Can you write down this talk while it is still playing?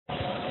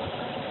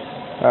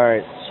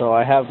Alright, so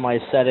I have my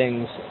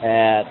settings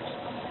at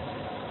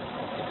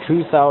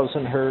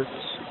 2000 hertz,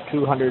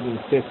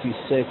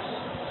 256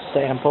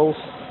 samples.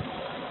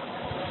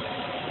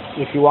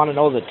 If you want to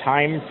know the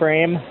time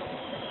frame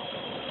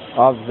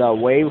of the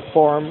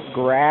waveform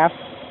graph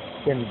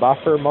in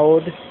buffer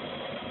mode,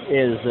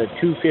 is the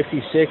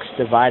 256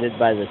 divided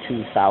by the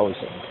 2000.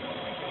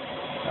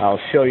 I'll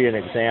show you an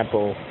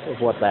example of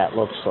what that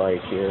looks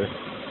like here.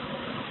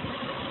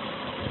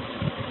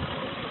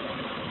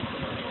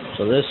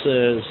 So this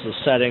is the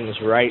settings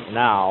right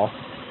now.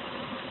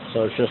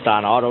 So it's just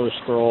on auto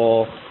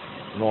scroll,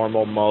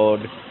 normal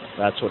mode.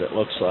 That's what it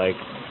looks like.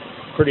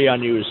 Pretty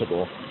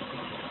unusable.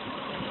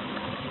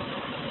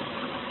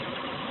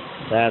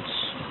 That's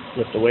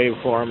with the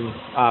waveform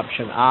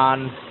option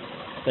on.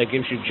 That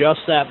gives you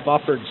just that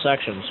buffered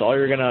section. So all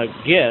you're going to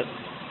get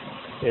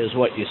is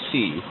what you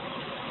see.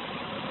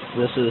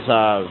 This is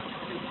a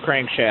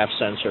crankshaft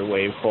sensor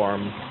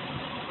waveform.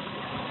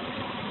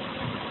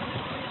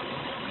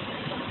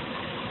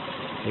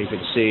 You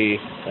can see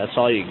that's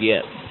all you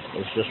get.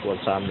 It's just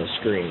what's on the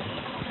screen.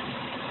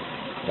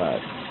 But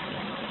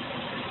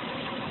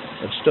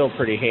it's still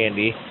pretty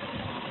handy.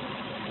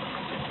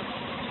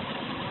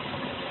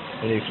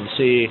 And you can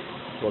see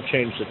we'll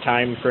change the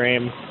time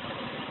frame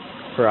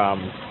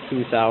from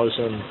 2000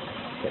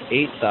 to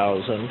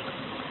 8000.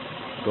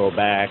 Go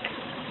back,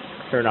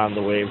 turn on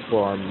the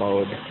waveform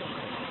mode.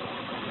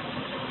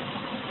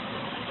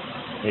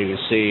 And you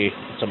can see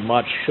it's a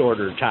much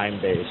shorter time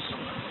base.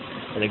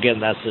 And again,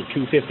 that's the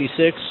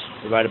 256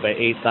 divided by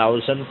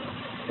 8000,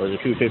 or the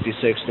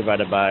 256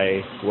 divided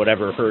by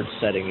whatever hertz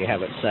setting you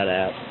have it set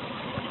at.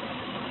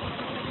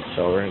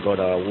 So we're going to go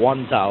to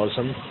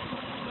 1000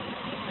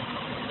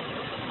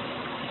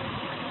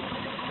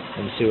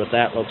 and see what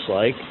that looks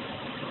like.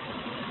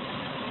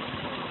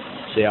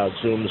 See how it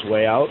zooms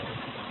way out.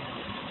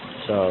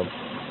 So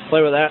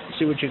play with that and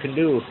see what you can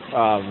do.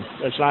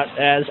 It's not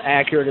as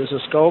accurate as a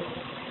scope,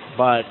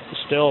 but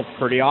still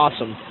pretty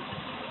awesome.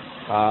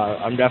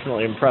 I'm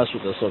definitely impressed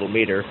with this little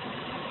meter.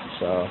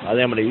 So I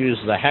think I'm going to use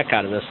the heck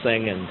out of this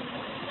thing and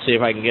see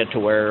if I can get to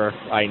where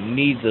I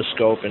need the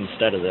scope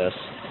instead of this.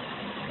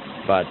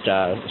 But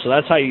so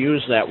that's how you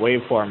use that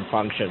waveform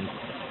function.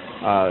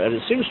 And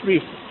it seems to be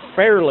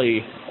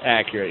fairly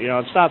accurate. You know,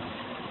 it's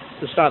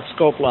not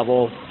scope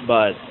level,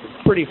 but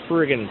pretty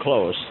friggin'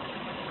 close.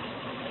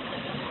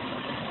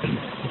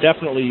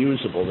 Definitely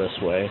usable this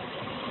way.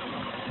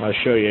 I'll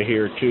show you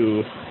here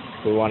too.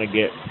 We want to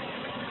get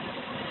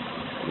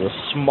the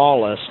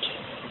smallest.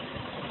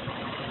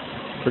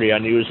 Pretty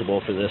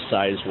unusable for this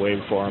size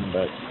waveform,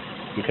 but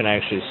you can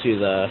actually see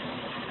the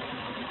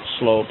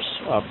slopes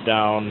up,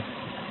 down.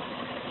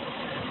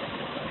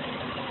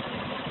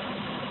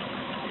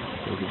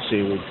 You can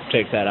see we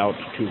take that out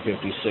to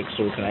 256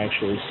 so we can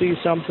actually see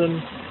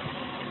something.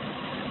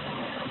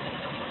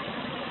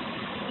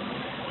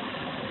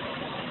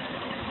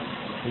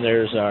 And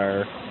there's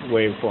our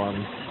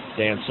waveform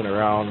dancing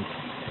around.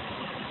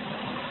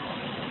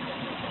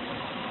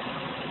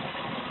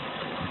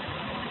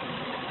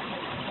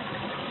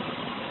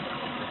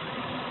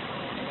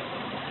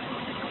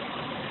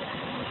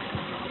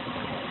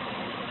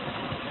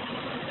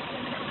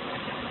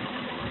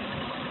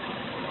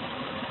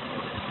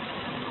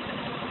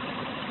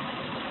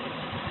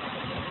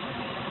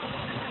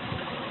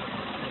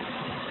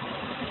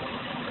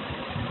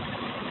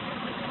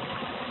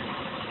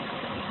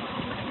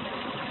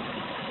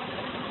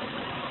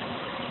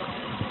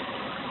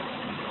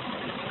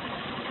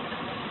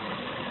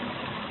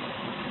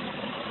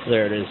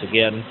 There it is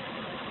again,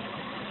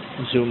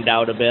 zoomed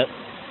out a bit.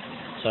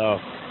 So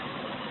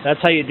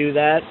that's how you do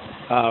that.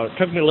 It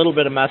took me a little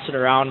bit of messing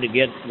around to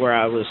get where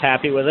I was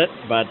happy with it,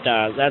 but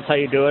that's how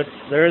you do it.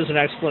 There is an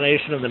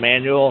explanation in the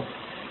manual.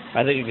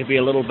 I think it could be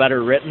a little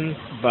better written,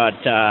 but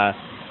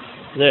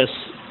this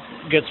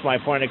gets my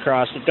point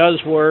across. It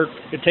does work.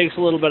 It takes a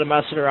little bit of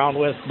messing around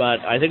with, but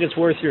I think it's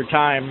worth your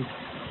time.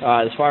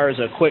 As far as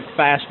a quick,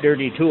 fast,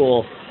 dirty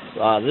tool,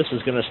 this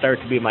is going to start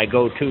to be my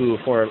go-to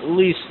for at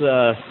least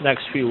the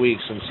next few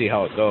weeks and see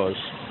how it goes.